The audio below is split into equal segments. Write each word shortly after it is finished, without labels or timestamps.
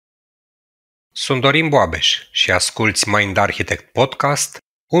Sunt Dorin Boabeș și asculți Mind Architect Podcast,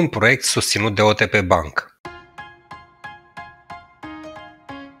 un proiect susținut de OTP Bank.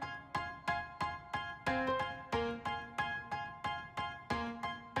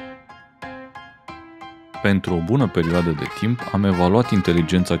 Pentru o bună perioadă de timp am evaluat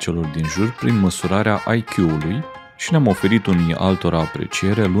inteligența celor din jur prin măsurarea IQ-ului și ne-am oferit unii altora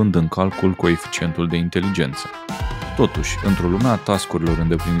apreciere luând în calcul coeficientul de inteligență. Totuși, într-o lume a taskurilor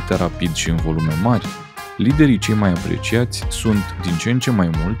îndeplinite rapid și în volume mari, liderii cei mai apreciați sunt, din ce în ce mai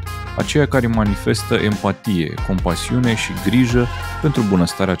mult, aceia care manifestă empatie, compasiune și grijă pentru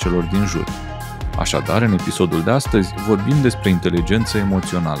bunăstarea celor din jur. Așadar, în episodul de astăzi vorbim despre inteligență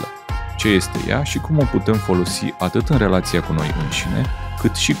emoțională, ce este ea și cum o putem folosi atât în relația cu noi înșine,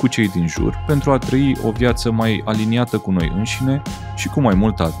 cât și cu cei din jur pentru a trăi o viață mai aliniată cu noi înșine și cu mai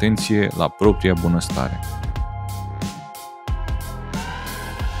multă atenție la propria bunăstare.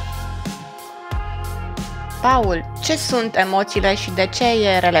 Paul, ce sunt emoțiile și de ce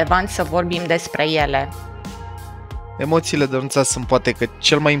e relevant să vorbim despre ele? Emoțiile, Dănuța, sunt poate că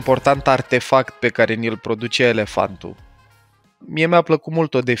cel mai important artefact pe care ni-l produce elefantul. Mie mi-a plăcut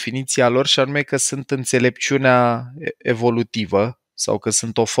mult o definiție a lor și anume că sunt înțelepciunea evolutivă sau că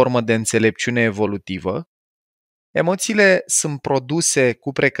sunt o formă de înțelepciune evolutivă. Emoțiile sunt produse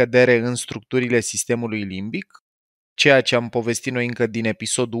cu precădere în structurile sistemului limbic, ceea ce am povestit noi încă din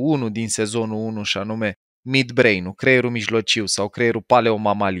episodul 1 din sezonul 1 și anume midbrain-ul, creierul mijlociu sau creierul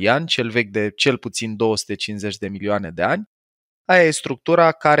paleomamalian, cel vechi de cel puțin 250 de milioane de ani. Aia e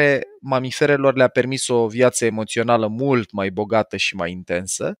structura care mamiferelor le-a permis o viață emoțională mult mai bogată și mai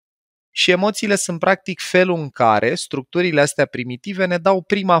intensă și emoțiile sunt practic felul în care structurile astea primitive ne dau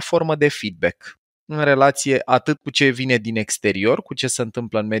prima formă de feedback în relație atât cu ce vine din exterior, cu ce se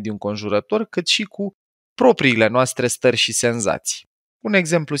întâmplă în mediul înconjurător, cât și cu propriile noastre stări și senzații. Un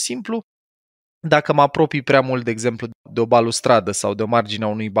exemplu simplu, dacă mă apropii prea mult, de exemplu, de o balustradă sau de o margine a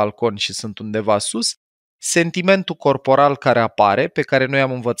unui balcon și sunt undeva sus, sentimentul corporal care apare, pe care noi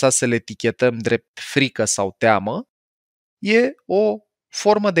am învățat să le etichetăm drept frică sau teamă, e o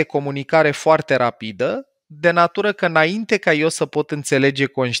formă de comunicare foarte rapidă, de natură că înainte ca eu să pot înțelege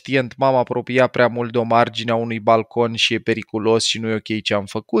conștient m-am apropiat prea mult de o margine a unui balcon și e periculos și nu e ok ce am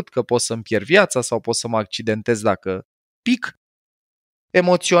făcut, că pot să-mi pierd viața sau pot să mă accidentez dacă pic,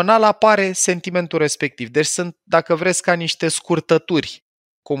 emoțional apare sentimentul respectiv. Deci sunt, dacă vreți, ca niște scurtături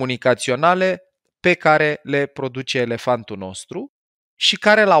comunicaționale pe care le produce elefantul nostru și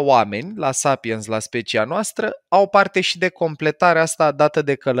care la oameni, la sapiens, la specia noastră, au parte și de completarea asta dată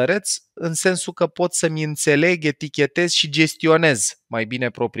de călăreț, în sensul că pot să-mi înțeleg, etichetez și gestionez mai bine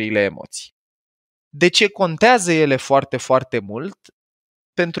propriile emoții. De ce contează ele foarte, foarte mult?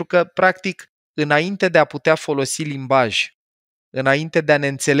 Pentru că, practic, înainte de a putea folosi limbaj, înainte de a ne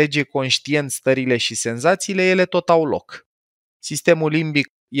înțelege conștient stările și senzațiile, ele tot au loc. Sistemul limbic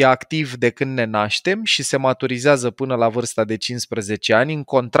e activ de când ne naștem și se maturizează până la vârsta de 15 ani, în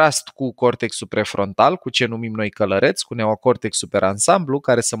contrast cu cortexul prefrontal, cu ce numim noi călăreț, cu neocortexul per ansamblu,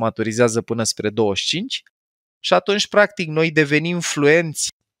 care se maturizează până spre 25. Și atunci, practic, noi devenim fluenți,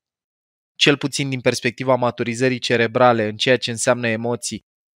 cel puțin din perspectiva maturizării cerebrale, în ceea ce înseamnă emoții,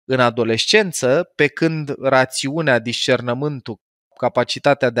 în adolescență, pe când rațiunea, discernământul,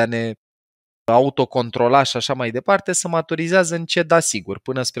 capacitatea de a ne autocontrola și așa mai departe se maturizează încet, da sigur,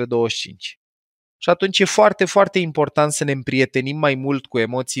 până spre 25. Și atunci e foarte, foarte important să ne împrietenim mai mult cu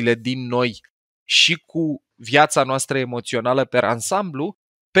emoțiile din noi și cu viața noastră emoțională per ansamblu,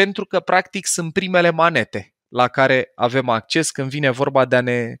 pentru că practic sunt primele manete la care avem acces când vine vorba de a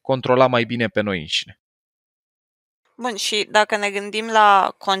ne controla mai bine pe noi înșine. Bun, și dacă ne gândim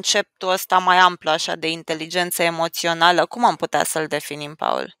la conceptul ăsta mai amplu așa de inteligență emoțională, cum am putea să-l definim,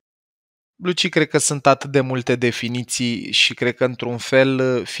 Paul? Luci, cred că sunt atât de multe definiții și cred că într-un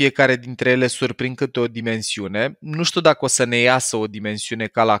fel fiecare dintre ele surprind câte o dimensiune. Nu știu dacă o să ne iasă o dimensiune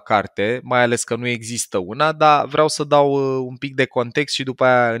ca la carte, mai ales că nu există una, dar vreau să dau un pic de context și după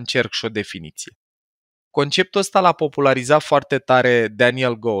aia încerc și o definiție. Conceptul ăsta l-a popularizat foarte tare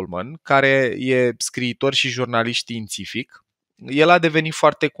Daniel Goleman, care e scriitor și jurnalist științific. El a devenit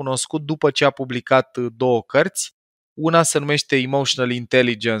foarte cunoscut după ce a publicat două cărți. Una se numește Emotional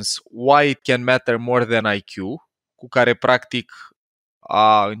Intelligence, Why It Can Matter More Than IQ, cu care practic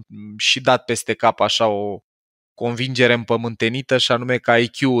a și dat peste cap așa o convingere împământenită și anume că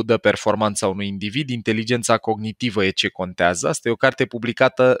IQ dă performanța unui individ, inteligența cognitivă e ce contează. Asta e o carte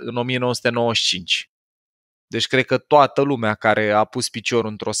publicată în 1995. Deci cred că toată lumea care a pus piciorul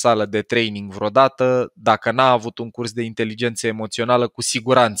într-o sală de training vreodată, dacă n-a avut un curs de inteligență emoțională, cu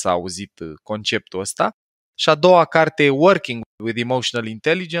siguranță a auzit conceptul ăsta. Și a doua carte e Working with Emotional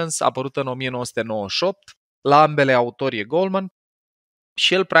Intelligence, apărută în 1998. La ambele autori e Goleman.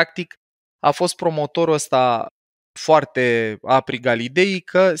 Și el, practic, a fost promotorul ăsta foarte aprig al ideii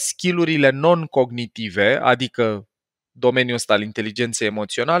că skill-urile non-cognitive, adică domeniul ăsta al inteligenței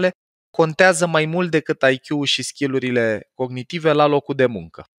emoționale, contează mai mult decât IQ-ul și skill-urile cognitive la locul de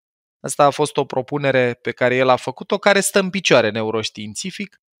muncă. Asta a fost o propunere pe care el a făcut-o, care stă în picioare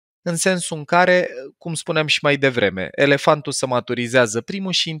neuroștiințific, în sensul în care, cum spuneam și mai devreme, elefantul se maturizează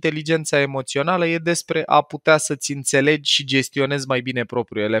primul și inteligența emoțională e despre a putea să-ți înțelegi și gestionezi mai bine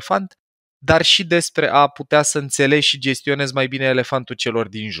propriul elefant, dar și despre a putea să înțelegi și gestionezi mai bine elefantul celor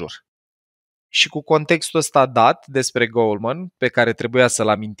din jur. Și cu contextul ăsta dat despre Goleman, pe care trebuia să-l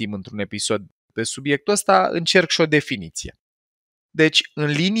amintim într-un episod pe subiectul ăsta, încerc și o definiție. Deci, în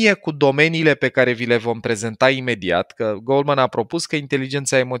linie cu domeniile pe care vi le vom prezenta imediat, că Goleman a propus că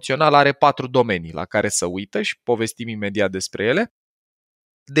inteligența emoțională are 4 domenii la care să uită și povestim imediat despre ele,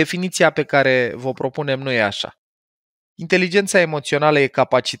 definiția pe care vă propunem noi e așa. Inteligența emoțională e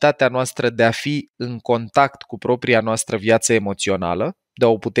capacitatea noastră de a fi în contact cu propria noastră viață emoțională, de a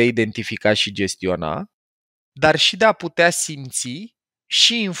o putea identifica și gestiona, dar și de a putea simți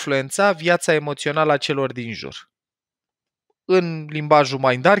și influența viața emoțională a celor din jur. În limbajul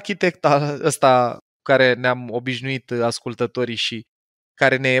Mind Architect, ăsta care ne-am obișnuit ascultătorii și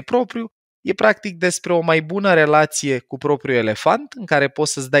care ne e propriu, e practic despre o mai bună relație cu propriul elefant, în care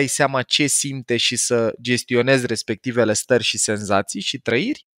poți să-ți dai seama ce simte și să gestionezi respectivele stări și senzații și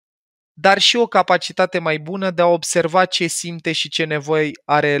trăiri, dar și o capacitate mai bună de a observa ce simte și ce nevoi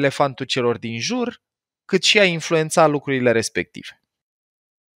are elefantul celor din jur, cât și a influența lucrurile respective.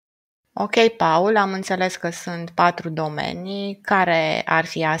 Ok, Paul, am înțeles că sunt 4 domenii. Care ar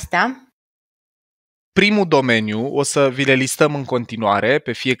fi astea? Primul domeniu, o să vi le listăm în continuare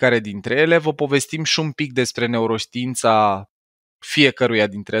pe fiecare dintre ele, vă povestim și un pic despre neuroștiința fiecăruia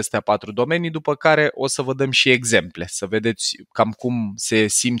dintre astea 4 domenii, după care o să vă dăm și exemple, să vedeți cam cum se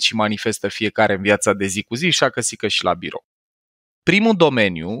simt și manifestă fiecare în viața de zi cu zi și acasă și la birou. Primul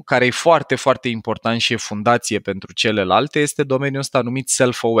domeniu, care e foarte, foarte important și e fundație pentru celelalte, este domeniul ăsta numit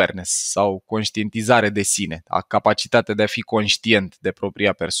self-awareness sau conștientizare de sine, capacitatea de a fi conștient de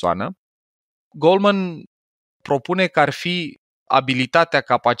propria persoană. Goleman propune că ar fi abilitatea,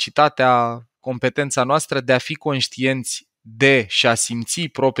 capacitatea, competența noastră de a fi conștienți de și a simți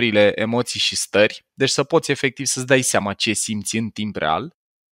propriile emoții și stări, deci să poți efectiv să-ți dai seama ce simți în timp real,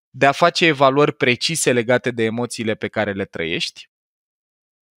 de a face evaluări precise legate de emoțiile pe care le trăiești.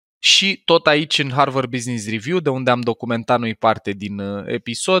 Și tot aici în Harvard Business Review, de unde am documentat noi parte din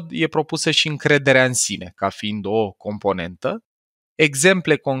episod, e propusă și încrederea în sine, ca fiind o componentă.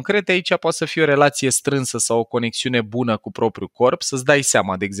 Exemple concrete aici poate să fie o relație strânsă sau o conexiune bună cu propriul corp, să-ți dai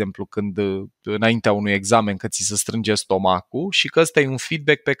seama, de exemplu, când înaintea unui examen că ți se strânge stomacul și că ăsta e un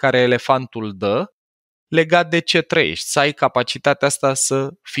feedback pe care elefantul dă legat de ce trăiești, să ai capacitatea asta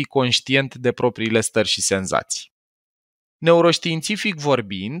să fii conștient de propriile stări și senzații. Neuroștiințific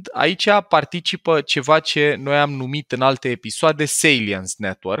vorbind, aici participă ceva ce noi am numit în alte episoade Salience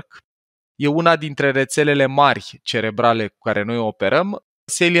Network. E una dintre rețelele mari cerebrale cu care noi operăm.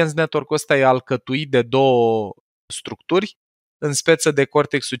 Salience Network-ul ăsta e alcătuit de 2 structuri, în speță de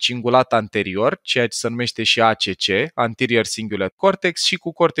cortexul cingulat anterior, ceea ce se numește și ACC, Anterior Cingulate Cortex, și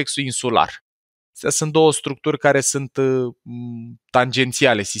cu cortexul insular. Astea sunt 2 structuri care sunt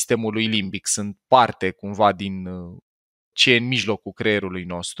tangențiale sistemului limbic, sunt parte cumva din ce e în mijlocul creierului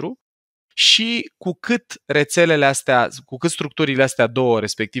nostru. Și cu cât rețelele astea, cu cât structurile astea 2,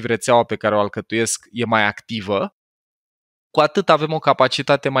 respectiv rețeaua pe care o alcătuiesc, e mai activă, cu atât avem o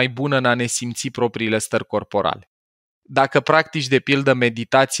capacitate mai bună în a ne simți propriile stări corporale. Dacă practici de pildă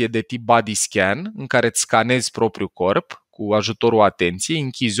meditație de tip body scan, în care îți scanezi propriul corp cu ajutorul atenției,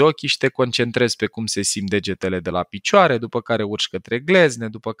 închizi ochii și te concentrezi pe cum se simt degetele de la picioare, după care urci către glezne,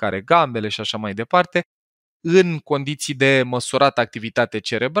 după care gambele și așa mai departe, în condiții de măsurat activitate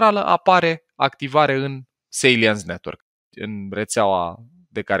cerebrală, apare activare în Salience Network, în rețeaua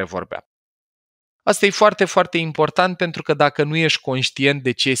de care vorbeam. Asta e foarte, foarte important pentru că dacă nu ești conștient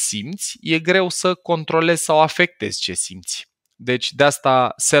de ce simți, e greu să controlezi sau afectezi ce simți. Deci de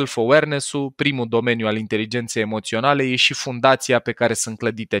asta self-awareness-ul, primul domeniu al inteligenței emoționale, e și fundația pe care sunt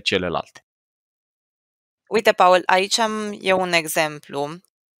clădite celelalte. Uite, Paul, aici am eu un exemplu.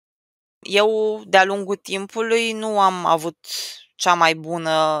 Eu, de-a lungul timpului, nu am avut cea mai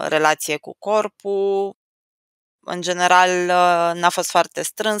bună relație cu corpul. În general, n-a fost foarte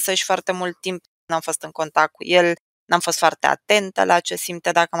strânsă și foarte mult timp n-am fost în contact cu el. N-am fost foarte atentă la ce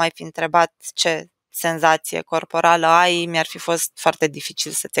simte, dacă m-ai fi întrebat ce senzație corporală ai, mi-ar fi fost foarte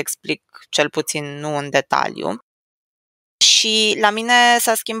dificil să-ți explic, cel puțin nu în detaliu. Și la mine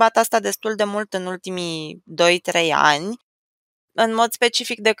s-a schimbat asta destul de mult în ultimii 2-3 ani, în mod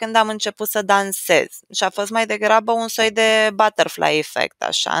specific de când am început să dansez. Și a fost mai degrabă un soi de butterfly effect,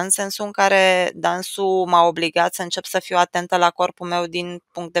 așa, în sensul în care dansul m-a obligat să încep să fiu atentă la corpul meu din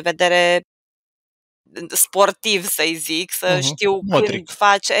punct de vedere sportiv, să-i zic, să știu Motric.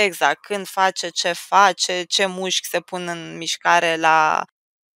 când face, ce mușchi se pun în mișcare la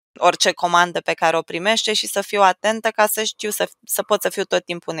orice comandă pe care o primește și să fiu atentă ca să știu să pot să fiu tot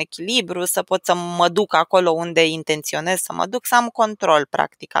timpul în echilibru, să pot să mă duc acolo unde intenționez să mă duc, să am control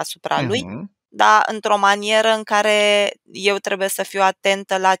practic asupra lui, dar într-o manieră în care eu trebuie să fiu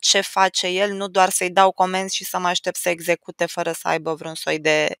atentă la ce face el, nu doar să-i dau comenzi și să mă aștept să execute fără să aibă vreun soi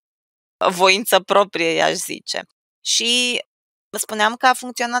de voință proprie, i-aș zice. Și spuneam că a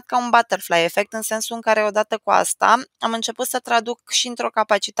funcționat ca un butterfly effect, în sensul în care odată cu asta am început să traduc și într-o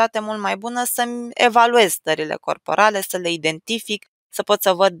capacitate mult mai bună să-mi evaluez stările corporale, să le identific, să pot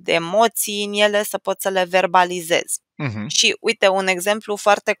să văd emoții în ele, să pot să le verbalizez. Și uite, un exemplu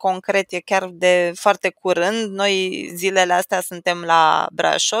foarte concret, e chiar de foarte curând, noi zilele astea suntem la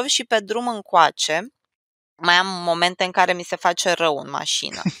Brașov și pe drum încoace mai am momente în care mi se face rău în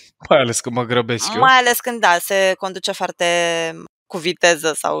mașină. Mai ales când mă grăbesc eu. Mai ales când, da, se conduce foarte cu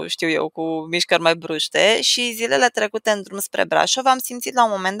viteză sau știu eu, cu mișcări mai bruște și zilele trecute în drum spre Brașov am simțit la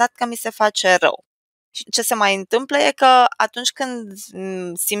un moment dat că mi se face rău. Și ce se mai întâmplă e că atunci când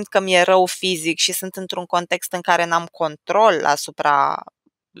simt că mi-e rău fizic și sunt într-un context în care n-am control asupra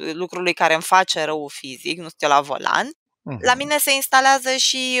lucrului care îmi face rău fizic, nu știu, la volan, la mine se instalează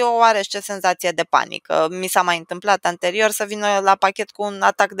și o oarește senzație de panică. Mi s-a mai întâmplat anterior să vină la pachet cu un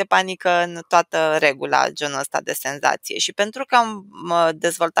atac de panică în toată regula, genul ăsta de senzație. Și pentru că am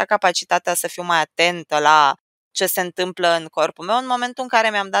dezvoltat capacitatea să fiu mai atentă la ce se întâmplă în corpul meu, în momentul în care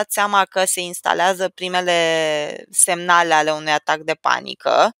mi-am dat seama că se instalează primele semnale ale unui atac de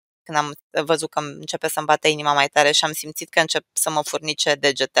panică, când am văzut că începe să-mi bată inima mai tare și am simțit că încep să mă furnice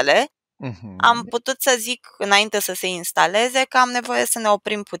degetele, am putut să zic, înainte să se instaleze, că am nevoie să ne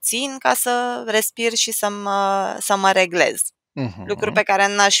oprim puțin ca să respir și să mă reglez. Lucruri pe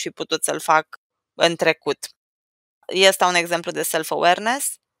care n-aș fi putut să-l fac în trecut. Este un exemplu de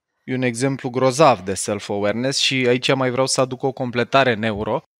self-awareness. E un exemplu grozav de self-awareness și aici mai vreau să aduc o completare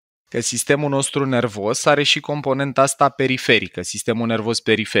neuro, că sistemul nostru nervos are și componenta asta periferică, sistemul nervos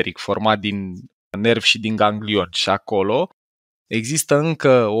periferic, format din nervi și din ganglion. Și acolo există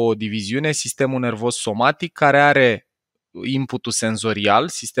încă o diviziune, sistemul nervos somatic, care are inputul senzorial,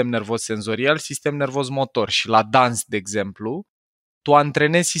 sistem nervos senzorial, sistem nervos motor. Și la dans, de exemplu, tu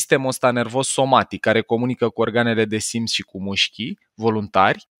antrenezi sistemul ăsta nervos somatic, care comunică cu organele de simț și cu mușchii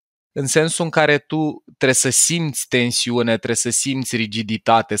voluntari, în sensul în care tu trebuie să simți tensiune, trebuie să simți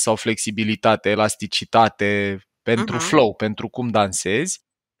rigiditate sau flexibilitate, elasticitate pentru flow, pentru cum dansezi.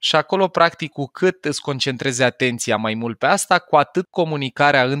 Și acolo, practic, cu cât îți concentrezi atenția mai mult pe asta, cu atât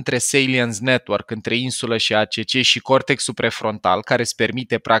comunicarea între salience network, între insulă și ACC și cortexul prefrontal, care îți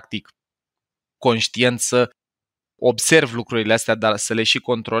permite, practic, conștient să observi lucrurile astea, dar să le și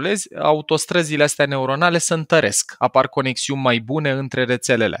controlezi, autostrăzile astea neuronale se întăresc. Apar conexiuni mai bune între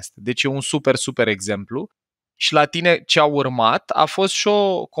rețelele astea. Deci e un super, super exemplu. Și la tine ce a urmat a fost și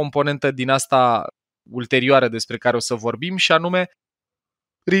o componentă din asta ulterioară despre care o să vorbim, și anume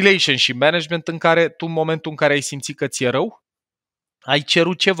relationship management, în care tu, în momentul în care ai simțit că ți-e rău, ai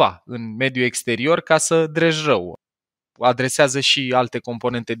cerut ceva în mediul exterior ca să dregi rău. Adresează și alte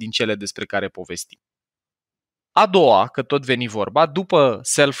componente din cele despre care povestim. A doua, că tot veni vorba, după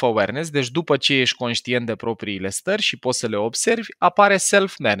self-awareness, deci după ce ești conștient de propriile stări și poți să le observi, apare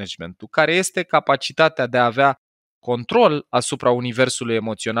self-management-ul, care este capacitatea de a avea control asupra universului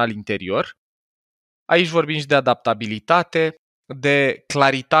emoțional interior. Aici vorbim și de adaptabilitate, de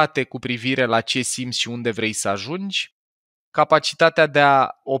claritate cu privire la ce simți și unde vrei să ajungi, capacitatea de a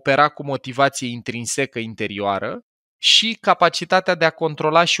opera cu motivație intrinsecă interioară și capacitatea de a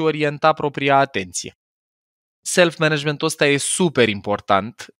controla și orienta propria atenție. Self-managementul ăsta e super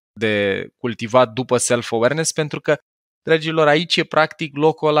important de cultivat după self-awareness, pentru că, dragilor, aici e practic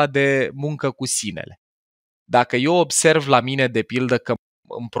locul ăla de muncă cu sinele. Dacă eu observ la mine, de pildă, că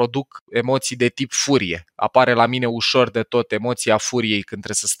îmi produc emoții de tip furie, apare la mine ușor de tot emoția furiei când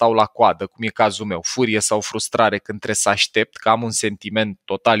trebuie să stau la coadă, cum e cazul meu, furie sau frustrare când trebuie să aștept, că am un sentiment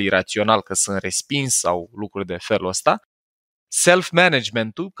total irațional că sunt respins sau lucruri de felul ăsta,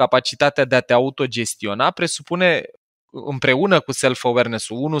 self-management-ul, capacitatea de a te autogestiona, presupune împreună cu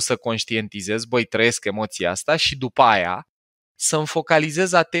self-awareness-ul, unul, să conștientizezi, băi, trăiesc emoția asta, și după aia să-mi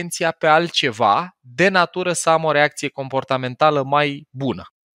focalizez atenția pe altceva de natură să am o reacție comportamentală mai bună.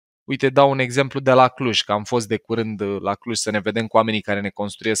 Uite, dau un exemplu de la Cluj, că am fost de curând la Cluj să ne vedem cu oamenii care ne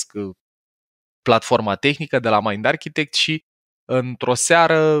construiesc platforma tehnică de la Mind Architect și într-o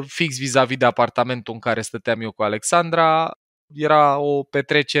seară, fix vis-a-vis de apartamentul în care stăteam eu cu Alexandra, era o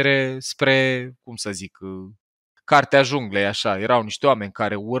petrecere spre, cum să zic, Cartea Junglei, așa. Erau niște oameni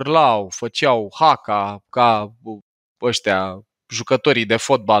care urlau, făceau haka ca ăștia jucătorii de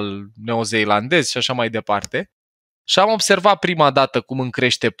fotbal neozeelandezi și așa mai departe. Și am observat prima dată cum îmi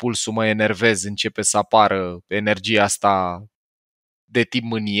crește pulsul, mă enervez, începe să apară energia asta de tip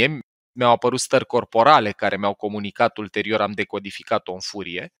mânie. Mi-au apărut stări corporale care mi-au comunicat ulterior, am decodificat-o în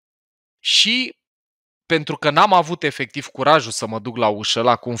furie. Și pentru că n-am avut efectiv curajul să mă duc la ușă,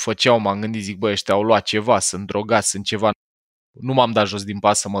 la cum făceau, m-am gândit, zic, băi, ăștia au luat ceva, sunt drogați, sunt ceva. Nu m-am dat jos din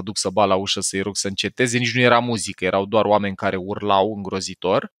pas să mă duc să bat la ușă, să-i rog să înceteze, nici nu era muzică, erau doar oameni care urlau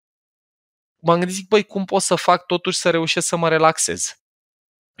îngrozitor. M-am gândit, zic, băi, cum pot să fac totuși să reușesc să mă relaxez?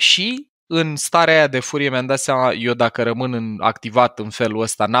 Și în starea aia de furie mi-am dat seama, eu dacă rămân activat în felul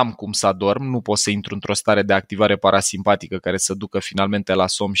ăsta, n-am cum să adorm, nu pot să intru într-o stare de activare parasimpatică care să ducă finalmente la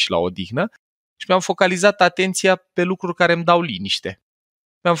somn și la odihnă. Și mi-am focalizat atenția pe lucruri care îmi dau liniște.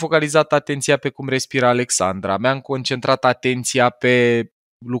 Mi-am focalizat atenția pe cum respira Alexandra, mi-am concentrat atenția pe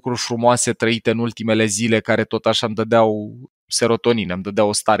lucruri frumoase trăite în ultimele zile care tot așa îmi dădeau serotonină, îmi dădeau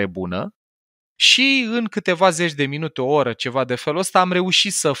o stare bună. Și în câteva zeci de minute, o oră, ceva de felul ăsta, am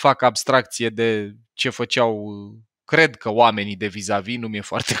reușit să fac abstracție de ce făceau, cred că oamenii de vis-a-vis, nu mi-e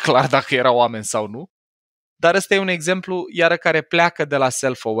foarte clar dacă erau oameni sau nu. Dar ăsta e un exemplu, iară, care pleacă de la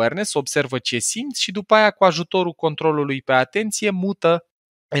self-awareness, observă ce simți și după aia, cu ajutorul controlului pe atenție, mută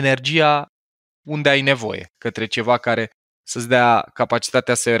energia unde ai nevoie, către ceva care să-ți dea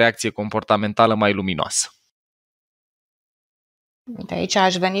capacitatea să ai o reacție comportamentală mai luminoasă. De aici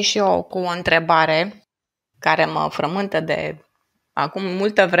aș veni și eu cu o întrebare care mă frământă de acum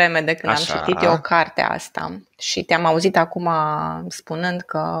multă vreme de când am citit eu cartea asta și te-am auzit acum spunând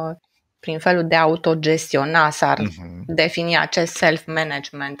că prin felul de autogestiona s-ar defini acest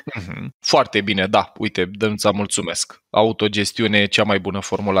self-management. Foarte bine, da. Uite, Dănuța, mulțumesc. Autogestiune e cea mai bună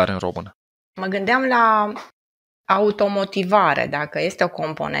formulare în română. Mă gândeam la automotivare, dacă este o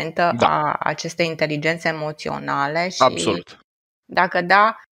componentă a acestei inteligențe emoționale și absolut. Dacă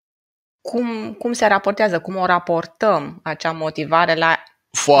da, cum se raportează, cum o raportăm acea motivare la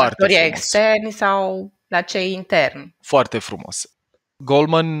factorii externi sau la cei interni? Foarte frumos.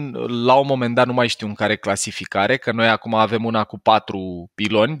 Goleman, la un moment dat, nu mai știu în care clasificare, că noi acum avem una cu 4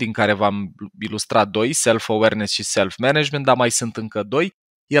 piloni, din care v-am ilustrat 2, self-awareness și self-management, dar mai sunt încă 2.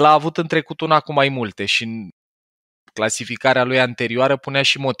 El a avut în trecut una cu mai multe și în clasificarea lui anterioară punea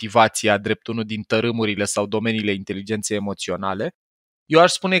și motivația drept unul din tărâmurile sau domeniile inteligenței emoționale. Eu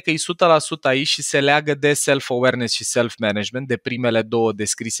aș spune că e 100% aici și se leagă de self-awareness și self-management, de primele două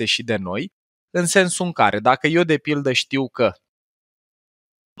descrise și de noi, în sensul în care, dacă eu de pildă știu că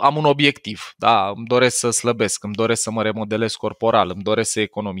am un obiectiv, da, îmi doresc să slăbesc, îmi doresc să mă remodelez corporal, îmi doresc să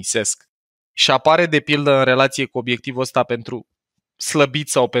economisesc și apare de pildă în relație cu obiectivul ăsta pentru slăbit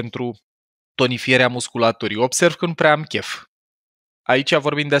sau pentru tonifierea musculaturii, observ că nu prea am chef. Aici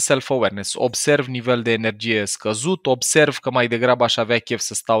vorbim de self-awareness. Observ nivel de energie scăzut, observ că mai degrabă aș avea chef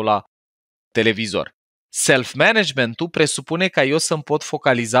să stau la televizor. Self-management-ul presupune ca eu să-mi pot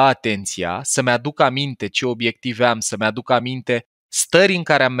focaliza atenția, să-mi aduc aminte ce obiective am, să-mi aduc aminte stări în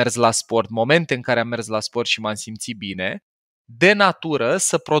care am mers la sport, momente în care am mers la sport și m-am simțit bine, de natură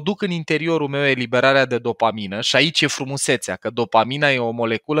să produc în interiorul meu eliberarea de dopamină și aici e frumusețea, că dopamina e o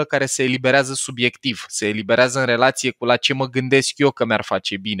moleculă care se eliberează subiectiv, se eliberează în relație cu la ce mă gândesc eu că mi-ar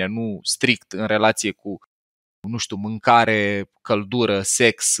face bine, nu strict în relație cu, nu știu, mâncare, căldură,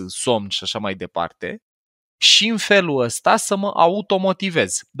 sex, somn și așa mai departe. Și în felul ăsta să mă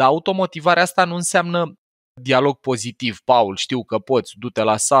automotivez. Dar automotivarea asta nu înseamnă dialog pozitiv, Paul, știu că poți, du-te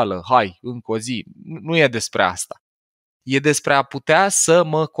la sală, hai, încă o zi. Nu e despre asta. E despre a putea să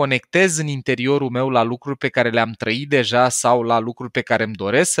mă conectez în interiorul meu la lucruri pe care le-am trăit deja sau la lucruri pe care îmi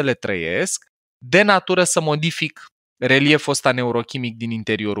doresc să le trăiesc, de natură să modific relieful ăsta neurochimic din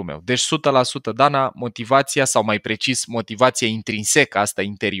interiorul meu. Deci 100%, Dana, motivația sau mai precis motivația intrinsecă, asta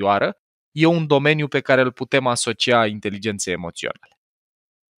interioară, e un domeniu pe care îl putem asocia inteligenței emoționale.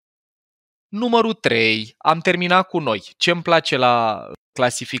 Numărul 3, am terminat cu noi. Ce îmi place la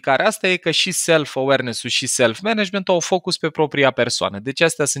clasificarea asta e că și self-awareness-ul și self-management au focus pe propria persoană. Deci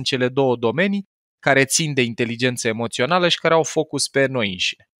astea sunt cele două domenii care țin de inteligență emoțională și care au focus pe noi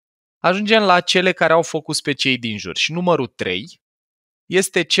înșine. Ajungem la cele care au focus pe cei din jur. Și numărul 3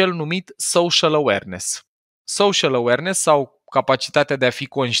 este cel numit social awareness. Social awareness sau capacitatea de a fi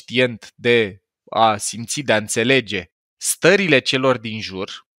conștient, de a simți, de a înțelege stările celor din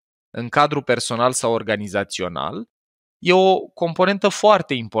jur, în cadrul personal sau organizațional, e o componentă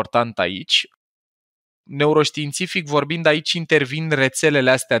foarte importantă aici. Neuroștiințific vorbind, aici intervin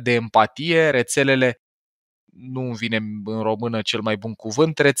rețelele astea de empatie, rețelele, nu îmi vine în română cel mai bun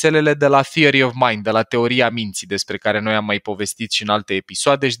cuvânt, rețelele de la Theory of Mind, de la teoria minții, despre care noi am mai povestit și în alte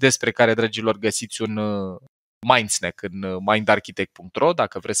episoade și despre care, dragilor, găsiți un mindsnack în mindarchitect.ro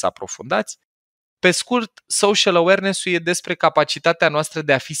dacă vreți să aprofundați. Pe scurt, social awareness-ul e despre capacitatea noastră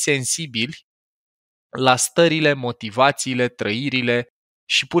de a fi sensibili la stările, motivațiile, trăirile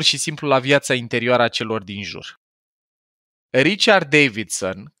și pur și simplu la viața interioară a celor din jur. Richard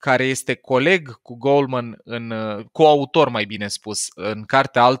Davidson, care este coleg cu Goleman, coautor mai bine spus, în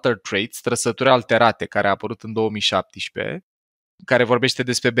cartea Altered Traits, trăsături alterate, care a apărut în 2017, care vorbește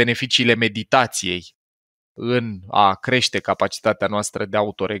despre beneficiile meditației în a crește capacitatea noastră de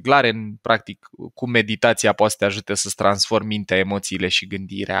autoreglare, în practic cum meditația poate să te ajute să-ți transformi mintea, emoțiile și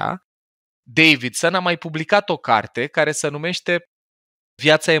gândirea. Davidson a mai publicat o carte care se numește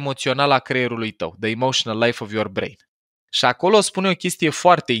Viața emoțională a creierului tău, The Emotional Life of Your Brain. Și acolo spune o chestie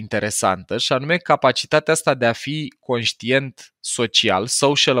foarte interesantă, și anume capacitatea asta de a fi conștient social,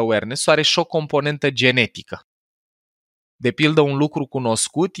 social awareness, are și o componentă genetică. De pildă, un lucru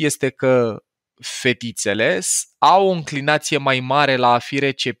cunoscut este că fetițele au o înclinație mai mare la a fi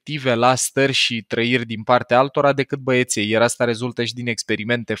receptive la stări și trăiri din partea altora decât băieții, iar asta rezultă și din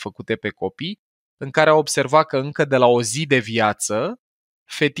experimente făcute pe copii, în care au observat că încă de la o zi de viață,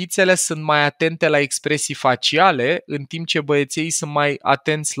 fetițele sunt mai atente la expresii faciale, în timp ce băieții sunt mai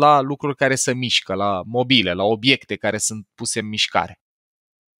atenți la lucruri care se mișcă, la mobile, la obiecte care sunt puse în mișcare.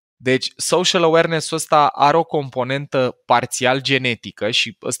 Deci, social awareness-ul ăsta are o componentă parțial genetică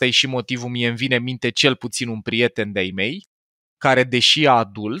și ăsta e și motivul, mie îmi vine în minte cel puțin un prieten de-ai mei, care, deși e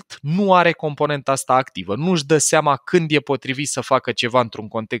adult, nu are componenta asta activă. Nu-și dă seama când e potrivit să facă ceva într-un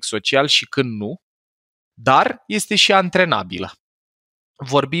context social și când nu, dar este și antrenabilă.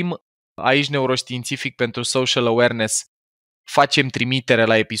 Vorbim aici neuroștiințific pentru social awareness, facem trimitere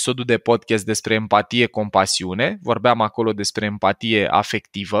la episodul de podcast despre empatie, compasiune, vorbeam acolo despre empatie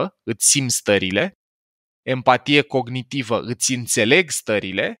afectivă, îți simți stările, empatie cognitivă, îți înțeleg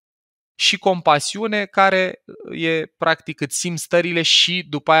stările și compasiune care e practic îți simți stările și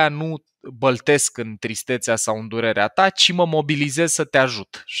după aia nu băltesc în tristețea sau în durerea ta, ci mă mobilizez să te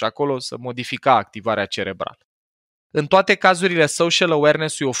ajut și acolo să modifica activarea cerebrală. În toate cazurile, social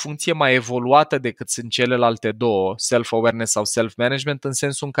awareness-ul e o funcție mai evoluată decât sunt celelalte două, self-awareness sau self-management, în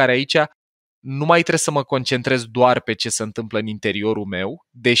sensul în care aici nu mai trebuie să mă concentrez doar pe ce se întâmplă în interiorul meu,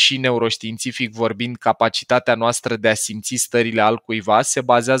 deși neuroștiințific vorbind, capacitatea noastră de a simți stările altcuiva se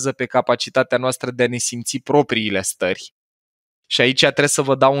bazează pe capacitatea noastră de a ne simți propriile stări. Și aici trebuie să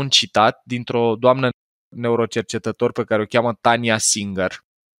vă dau un citat dintr-o doamnă neurocercetător pe care o cheamă Tanya Singer,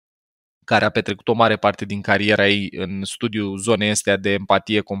 care a petrecut o mare parte din cariera ei în studiul zonei astea de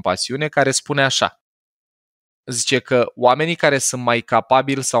empatie-compasiune, care spune așa. Zice că oamenii care sunt mai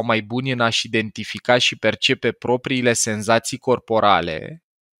capabili sau mai buni în a-și identifica și percepe propriile senzații corporale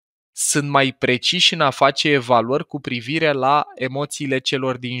sunt mai preciși în a face evaluări cu privire la emoțiile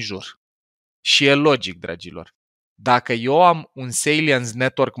celor din jur. Și e logic, dragilor. Dacă eu am un salience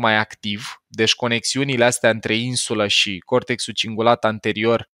network mai activ, deci conexiunile astea între insulă și cortexul cingulat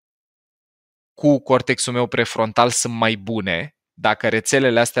anterior cu cortexul meu prefrontal sunt mai bune, dacă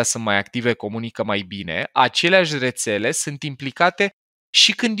rețelele astea sunt mai active, comunică mai bine, aceleași rețele sunt implicate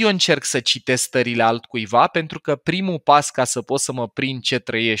și când eu încerc să citesc stările altcuiva, pentru că primul pas ca să pot să mă prind ce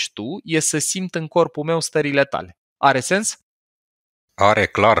trăiești tu e să simt în corpul meu stările tale. Are sens? Are,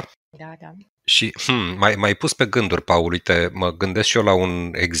 clar. Da. Și mai pus pe gânduri, Paul, uite, mă gândesc și eu la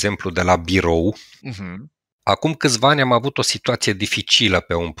un exemplu de la birou. Acum câțiva ani am avut o situație dificilă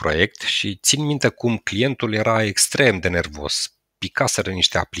pe un proiect și țin minte cum clientul era extrem de nervos. Picaseră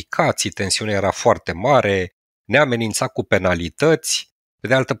niște aplicații, tensiunea era foarte mare, ne amenința cu penalități. Pe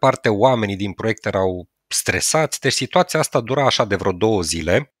de altă parte, oamenii din proiect erau stresați, deci situația asta dura așa de vreo 2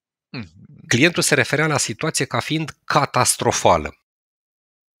 zile. Clientul se referea la situație ca fiind catastrofală.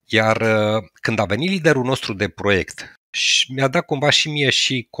 Iar când a venit liderul nostru de proiect și mi-a dat cumva și mie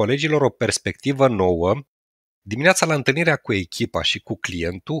și colegilor o perspectivă nouă, dimineața la întâlnirea cu echipa și cu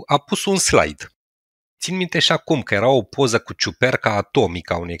clientul a pus un slide. Țin minte și acum că era o poză cu ciuperca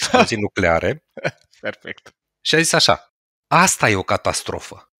atomică a unei explozii nucleare. Perfect. Și a zis așa, asta e o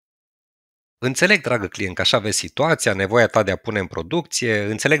catastrofă. Înțeleg, dragă client, că așa vezi situația, nevoia ta de a pune în producție,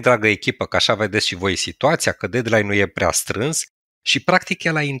 înțeleg, dragă echipă, că așa vedeți și voi situația, că deadline-ul e prea strâns și practic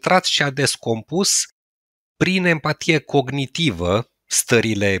el a intrat și a descompus prin empatie cognitivă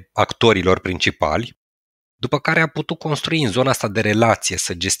stările actorilor principali, după care a putut construi în zona asta de relație,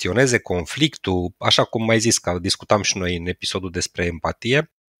 să gestioneze conflictul, așa cum mai zis, că discutam și noi în episodul despre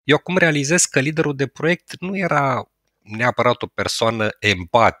empatie. Eu acum realizez că liderul de proiect nu era neapărat o persoană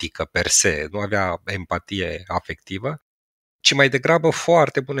empatică per se, nu avea empatie afectivă, ci mai degrabă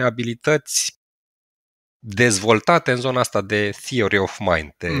foarte bune abilități dezvoltate în zona asta de theory of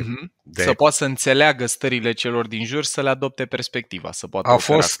mind. Să poată să înțeleagă stările celor din jur, să le adopte perspectiva, să poată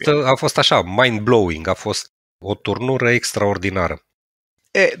a fost așa, mind-blowing, a fost o turnură extraordinară.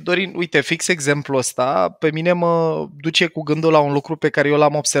 Dorin, uite, fix exemplul ăsta pe mine mă duce cu gândul la un lucru pe care eu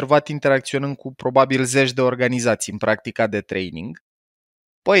l-am observat interacționând cu probabil zeci de organizații în practica de training.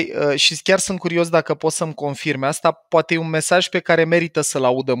 Păi, și chiar sunt curios dacă poți să-mi confirme asta, poate e un mesaj pe care merită să-l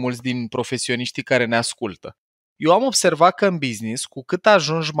audă mulți din profesioniștii care ne ascultă. Eu am observat că în business, cu cât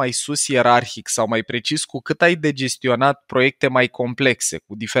ajungi mai sus ierarhic sau mai precis, cu cât ai de gestionat proiecte mai complexe,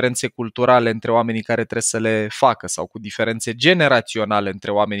 cu diferențe culturale între oamenii care trebuie să le facă sau cu diferențe generaționale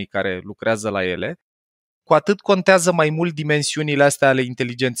între oamenii care lucrează la ele, cu atât contează mai mult dimensiunile astea ale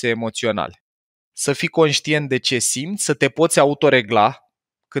inteligenței emoționale. Să fii conștient de ce simți, să te poți autoregla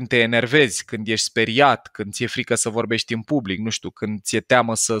când te enervezi, când ești speriat, când ți-e frică să vorbești în public, nu știu, când ți-e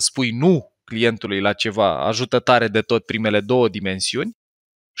teamă să spui nu clientului la ceva, ajută tare de tot primele două dimensiuni.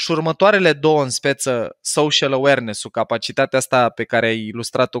 Și următoarele două în speță, social awareness-ul, capacitatea asta pe care ai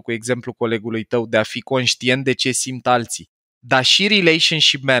ilustrat-o cu exemplul colegului tău de a fi conștient de ce simt alții, dar și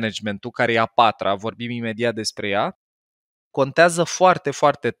relationship management-ul, care e a patra, vorbim imediat despre ea, contează foarte,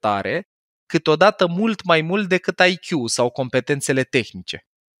 foarte tare, câteodată mult mai mult decât IQ sau competențele tehnice.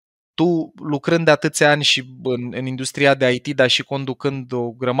 Tu, lucrând de atâția ani și în industria de IT, dar și conducând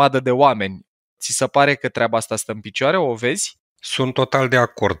o grămadă de oameni, ți se pare că treaba asta stă în picioare? O vezi? Sunt total de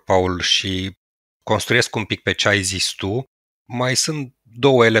acord, Paul, și construiesc un pic pe ce ai zis tu. Mai sunt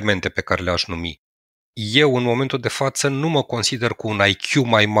două elemente pe care le-aș numi. Eu, în momentul de față, nu mă consider cu un IQ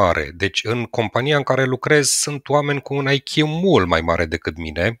mai mare. Deci, în compania în care lucrez, sunt oameni cu un IQ mult mai mare decât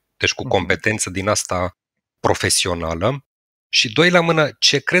mine, deci cu competență din asta profesională. Și doi la mână,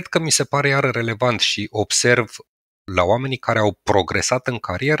 ce cred că mi se pare iară relevant și observ la oamenii care au progresat în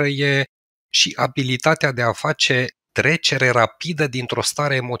carieră e și abilitatea de a face trecere rapidă dintr-o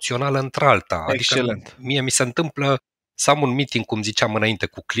stare emoțională într-alta. Excelent. Adică mie mi se întâmplă să am un meeting, cum ziceam înainte,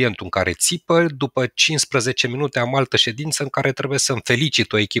 cu clientul în care țipă, după 15 minute am altă ședință în care trebuie să-mi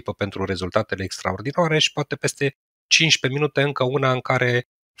felicit o echipă pentru rezultatele extraordinare și poate peste 15 minute încă una în care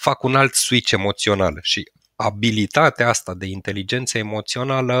fac un alt switch emoțional. Și abilitatea asta de inteligență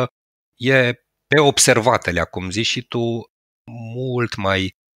emoțională e pe observatele, cum zici și tu, mult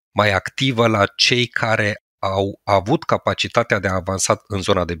mai activă la cei care au avut capacitatea de a avansa în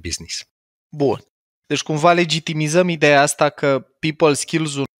zona de business. Bun. Deci cumva legitimizăm ideea asta că people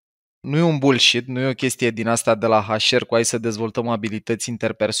skills-ul nu e un bullshit, nu e o chestie din asta de la HR cu hai să dezvoltăm abilități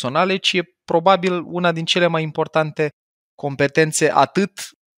interpersonale, ci e probabil una din cele mai importante competențe, atât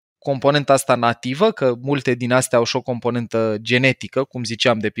componenta asta nativă, că multe din astea au și o componentă genetică, cum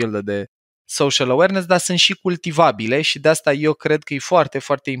ziceam de pildă de social awareness, dar sunt și cultivabile și de asta eu cred că e foarte,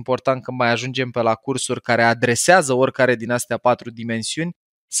 foarte important când mai ajungem pe la cursuri care adresează oricare din astea 4 dimensiuni,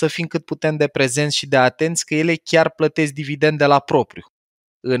 să fim cât putem de prezenți și de atenți că ele chiar plătesc dividende la propriu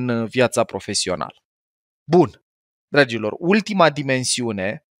în viața profesională. Bun, dragilor, ultima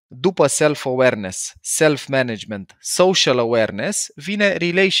dimensiune, după self-awareness, self-management, social awareness, vine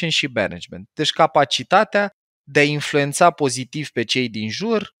relationship management. Deci capacitatea de a influența pozitiv pe cei din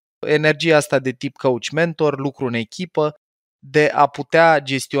jur, energia asta de tip coach-mentor, lucru în echipă, de a putea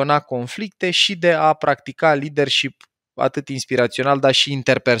gestiona conflicte și de a practica leadership atât inspirațional, dar și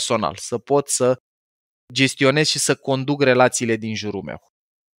interpersonal, să pot să gestionez și să conduc relațiile din jurul meu.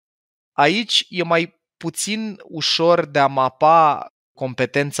 Aici e mai puțin ușor de a mapa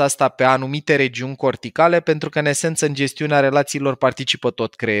competența asta pe anumite regiuni corticale, pentru că în esență în gestiunea relațiilor participă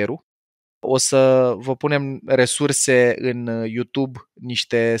tot creierul. O să vă punem resurse în YouTube,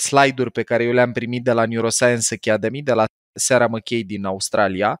 niște slide-uri pe care eu le-am primit de la Neuroscience Academy, de la Sarah McKay din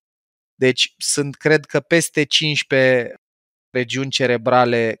Australia. Deci sunt, cred că, peste 15 regiuni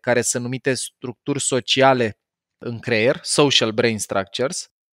cerebrale care sunt numite structuri sociale în creier, social brain structures,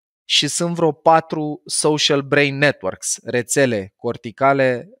 și sunt vreo 4 social brain networks, rețele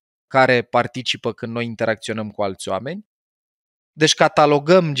corticale care participă când noi interacționăm cu alți oameni. Deci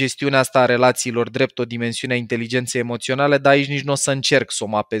catalogăm gestiunea asta a relațiilor drept o dimensiune a inteligenței emoționale, dar aici nici nu o să încerc să o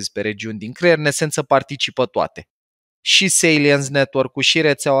mapez pe regiuni din creier, în esență participă toate. Și salience network-ul, și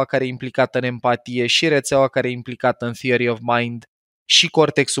rețeaua care e implicată în empatie, și rețeaua care e implicată în theory of mind, și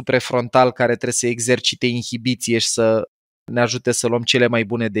cortexul prefrontal care trebuie să exercite inhibiție și să ne ajute să luăm cele mai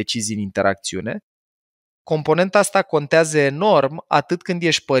bune decizii în interacțiune. Componenta asta contează enorm atât când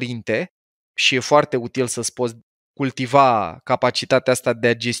ești părinte și e foarte util să-ți poți cultiva capacitatea asta de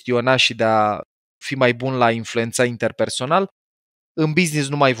a gestiona și de a fi mai bun la influența interpersonal. În business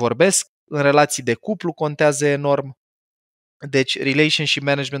nu mai vorbesc, în relații de cuplu contează enorm. Deci relationship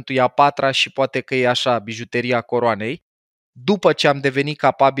management-ul e a patra și poate că e așa bijuteria coroanei. După ce am devenit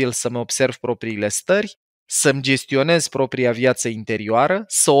capabil să-mi observ propriile stări, să-mi gestionez propria viață interioară,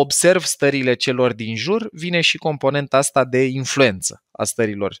 să observ stările celor din jur, vine și componenta asta de influență a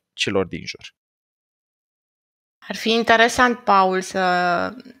stărilor celor din jur. Ar fi interesant, Paul,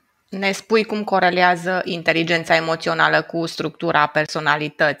 să ne spui cum corelează inteligența emoțională cu structura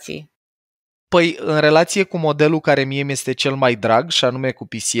personalității. Păi, în relație cu modelul care mie mi-este cel mai drag, și anume cu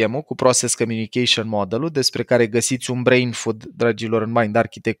PCM-ul, cu Process Communication Model-ul, despre care găsiți un brain food, dragilor, în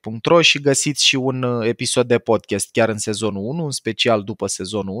mindarchitect.ro și găsiți și un episod de podcast chiar în sezonul 1, în special după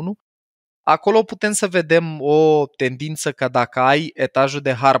sezonul 1. Acolo putem să vedem o tendință că dacă ai etajul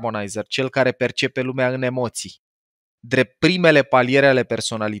de harmonizer, cel care percepe lumea în emoții, drept primele paliere ale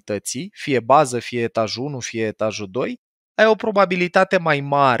personalității, fie bază, fie etajul 1, fie etajul 2, ai o probabilitate mai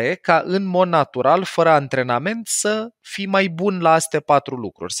mare ca în mod natural, fără antrenament, să fii mai bun la astea 4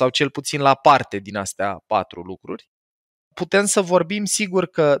 lucruri sau cel puțin la parte din astea 4 lucruri. Putem să vorbim, sigur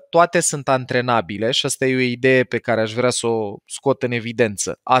că toate sunt antrenabile și asta e o idee pe care aș vrea să o scot în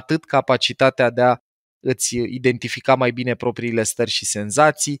evidență. Atât capacitatea de a îți identifica mai bine propriile stări și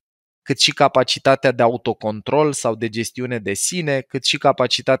senzații, cât și capacitatea de autocontrol sau de gestiune de sine, cât și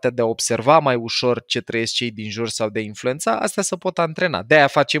capacitatea de a observa mai ușor ce trăiesc cei din jur sau de a influența, astea se pot antrena. De-aia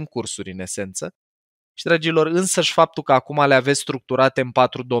facem cursuri în esență. Și, dragilor, însăși faptul că acum le aveți structurate în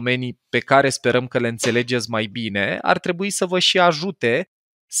 4 domenii pe care sperăm că le înțelegeți mai bine, ar trebui să vă și ajute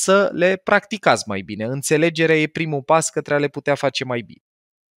să le practicați mai bine. Înțelegerea e primul pas către a le putea face mai bine.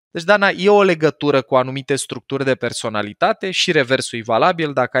 Deci, Dana, e o legătură cu anumite structuri de personalitate și reversul e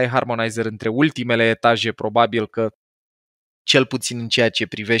valabil. Dacă ai harmonizer între ultimele etaje, probabil că, cel puțin în ceea ce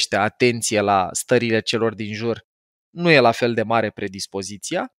privește atenție la stările celor din jur, nu e la fel de mare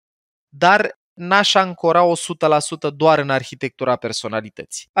predispoziția, dar n-aș ancora 100% doar în arhitectura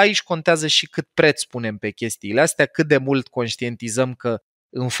personalității. Aici contează și cât preț punem pe chestiile astea, cât de mult conștientizăm că,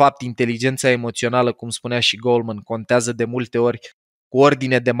 în fapt, inteligența emoțională, cum spunea și Goleman, contează de multe ori cu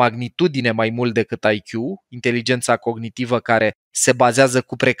ordine de magnitudine mai mult decât IQ, inteligența cognitivă care se bazează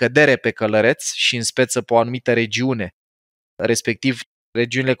cu precădere pe călăreț și în speță pe o anumită regiune, respectiv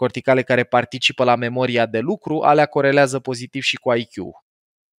regiunile corticale care participă la memoria de lucru, alea corelează pozitiv și cu IQ.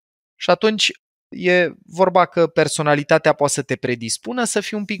 Și atunci e vorba că personalitatea poate să te predispună să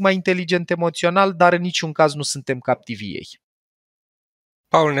fii un pic mai inteligent emoțional, dar în niciun caz nu suntem captivii ei.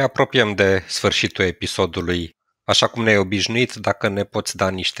 Paul, ne apropiem de sfârșitul episodului. Așa cum ne-ai obișnuit, dacă ne poți da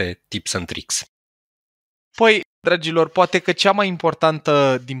niște tips and tricks. Păi, dragilor, poate că cea mai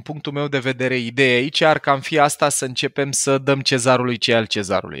importantă, din punctul meu de vedere, idee aici ar cam fi asta, să începem să dăm cezarului ce al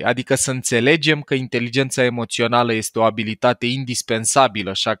cezarului. Adică să înțelegem că inteligența emoțională este o abilitate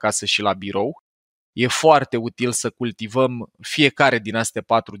indispensabilă și acasă și la birou. E foarte util să cultivăm fiecare din astea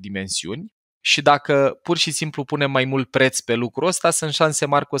 4 dimensiuni și dacă pur și simplu punem mai mult preț pe lucrul ăsta, sunt șanse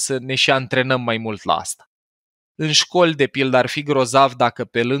mari că o să ne și antrenăm mai mult la asta. În școli, de pildă, ar fi grozav dacă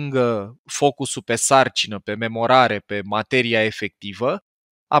pe lângă focusul pe sarcină, pe memorare, pe materia efectivă,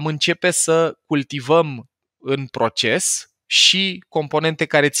 am începe să cultivăm în proces și componente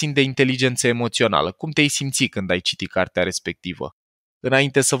care țin de inteligență emoțională. Cum te-ai simțit când ai citit cartea respectivă?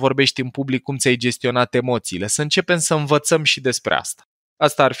 Înainte să vorbești în public, cum ți-ai gestionat emoțiile? Să începem să învățăm și despre asta.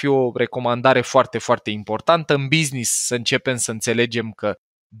 Asta ar fi o recomandare foarte, foarte importantă. În business să începem să înțelegem că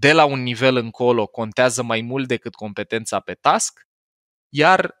de la un nivel încolo contează mai mult decât competența pe task,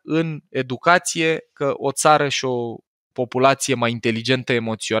 iar în educație că o țară și o populație mai inteligentă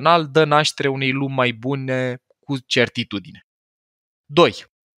emoțional dă naștere unei lumi mai bune cu certitudine. 2.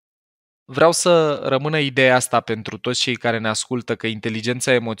 Vreau să rămână ideea asta pentru toți cei care ne ascultă, că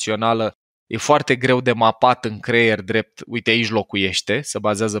inteligența emoțională e foarte greu de mapat în creier drept, uite aici locuiește, se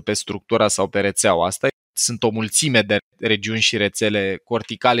bazează pe structura sau pe rețeaua asta. Sunt o mulțime de regiuni și rețele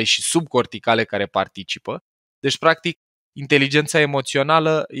corticale și subcorticale care participă. Deci, practic, inteligența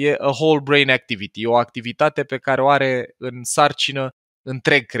emoțională e a whole brain activity, e o activitate pe care o are în sarcină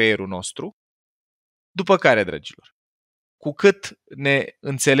întreg creierul nostru. După care, dragilor, cu cât ne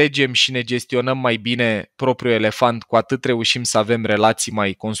înțelegem și ne gestionăm mai bine propriul elefant, cu atât reușim să avem relații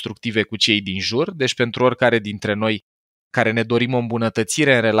mai constructive cu cei din jur. Deci, pentru oricare dintre noi care ne dorim o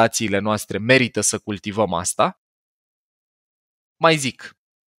îmbunătățire în relațiile noastre, merită să cultivăm asta. Mai zic,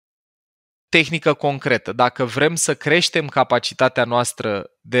 tehnică concretă. Dacă vrem să creștem capacitatea noastră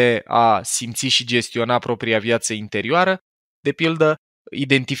de a simți și gestiona propria viață interioară, de pildă,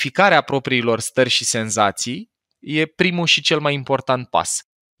 identificarea propriilor stări și senzații e primul și cel mai important pas.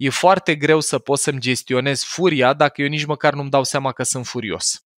 E foarte greu să pot să-mi gestionez furia dacă eu nici măcar nu-mi dau seama că sunt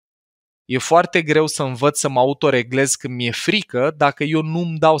furios. E foarte greu să învăț să mă autoreglez când mi-e frică dacă eu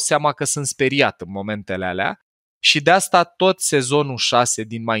nu-mi dau seama că sunt speriat în momentele alea. Și de asta tot sezonul 6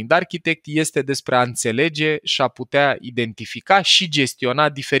 din Mind Architect este despre a înțelege și a putea identifica și gestiona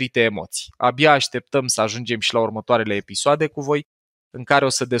diferite emoții. Abia așteptăm să ajungem și la următoarele episoade cu voi, în care o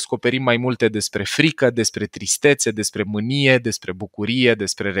să descoperim mai multe despre frică, despre tristețe, despre mânie, despre bucurie,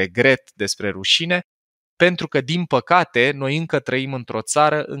 despre regret, despre rușine, pentru că, din păcate, noi încă trăim într-o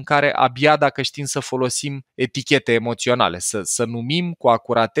țară în care abia dacă știm să folosim etichete emoționale, să numim cu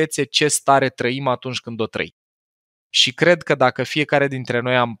acuratețe ce stare trăim atunci când o trăim. Și cred că dacă fiecare dintre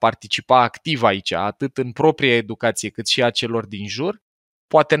noi am participat activ aici, atât în propria educație cât și a celor din jur,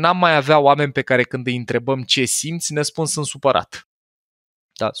 poate n-am mai avea oameni pe care când îi întrebăm ce simți, ne spun sunt supărat.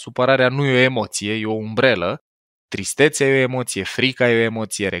 Da, supărarea nu e o emoție, e o umbrelă. Tristețea e o emoție, frica e o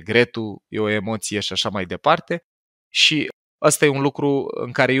emoție, regretul e o emoție și așa mai departe. Și ăsta e un lucru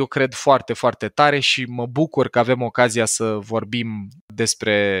în care eu cred foarte, foarte tare și mă bucur că avem ocazia să vorbim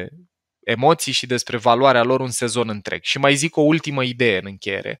despre emoții și despre valoarea lor un sezon întreg. Și mai zic o ultimă idee în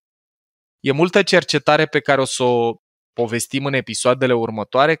încheiere. E multă cercetare pe care o să o povestim în episoadele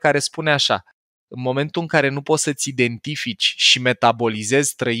următoare care spune așa: în momentul în care nu poți să-ți identifici și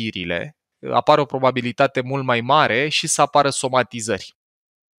metabolizezi trăirile, apare o probabilitate mult mai mare și să apară somatizări.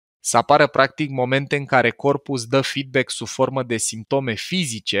 Să apară practic momente în care corpul îți dă feedback sub formă de simptome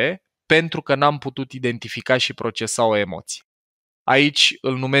fizice pentru că n-am putut identifica și procesa o emoție. Aici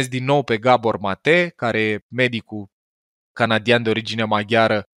îl numesc din nou pe Gabor Mate, care e medicul canadian de origine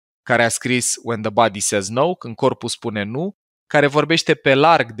maghiară, care a scris When the Body Says No, când corpul spune nu, care vorbește pe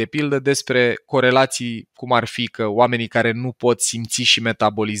larg, de pildă, despre corelații, cum ar fi că oamenii care nu pot simți și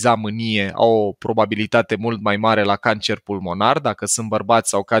metaboliza mânie au o probabilitate mult mai mare la cancer pulmonar, dacă sunt bărbați,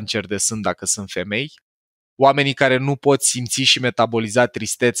 sau cancer de sân, dacă sunt femei. Oamenii care nu pot simți și metaboliza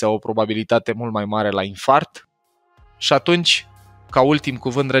tristețea au o probabilitate mult mai mare la infart. Și atunci, ca ultim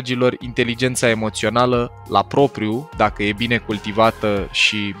cuvânt, dragilor, inteligența emoțională la propriu, dacă e bine cultivată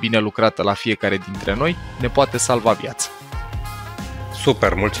și bine lucrată la fiecare dintre noi, ne poate salva viața.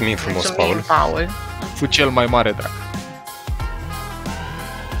 Super, mulțumim frumos, Paul. Cu cel mai mare drag.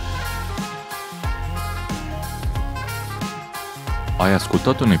 Ai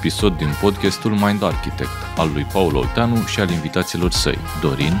ascultat un episod din podcastul Mind Architect al lui Paul Olteanu și al invitaților săi,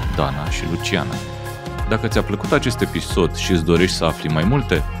 Dorin, Dana și Luciana. Dacă ți-a plăcut acest episod și îți dorești să afli mai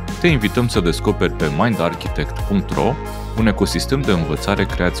multe, te invităm să descoperi pe mindarchitect.ro un ecosistem de învățare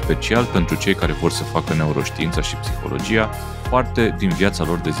creat special pentru cei care vor să facă neuroștiința și psihologia parte din viața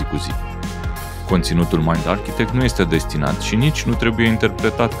lor de zi cu zi. Conținutul Mind Architect nu este destinat și nici nu trebuie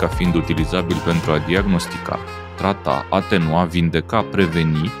interpretat ca fiind utilizabil pentru a diagnostica, trata, atenua, vindeca,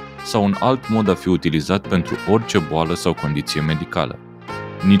 preveni sau un alt mod a fi utilizat pentru orice boală sau condiție medicală.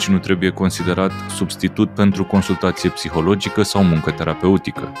 Nici nu trebuie considerat substitut pentru consultație psihologică sau muncă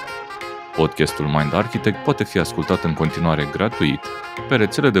terapeutică. Podcastul Mind Architect poate fi ascultat în continuare gratuit pe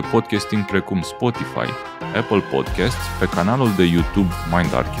rețele de podcasting precum Spotify, Apple Podcasts, pe canalul de YouTube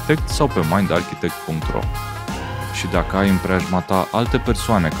Mind Architect sau pe mindarchitect.ro. Și dacă ai în preajma ta alte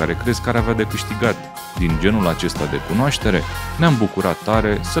persoane care crezi că ar avea de câștigat din genul acesta de cunoaștere, ne-am bucurat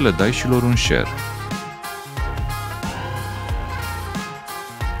tare să le dai și lor un share.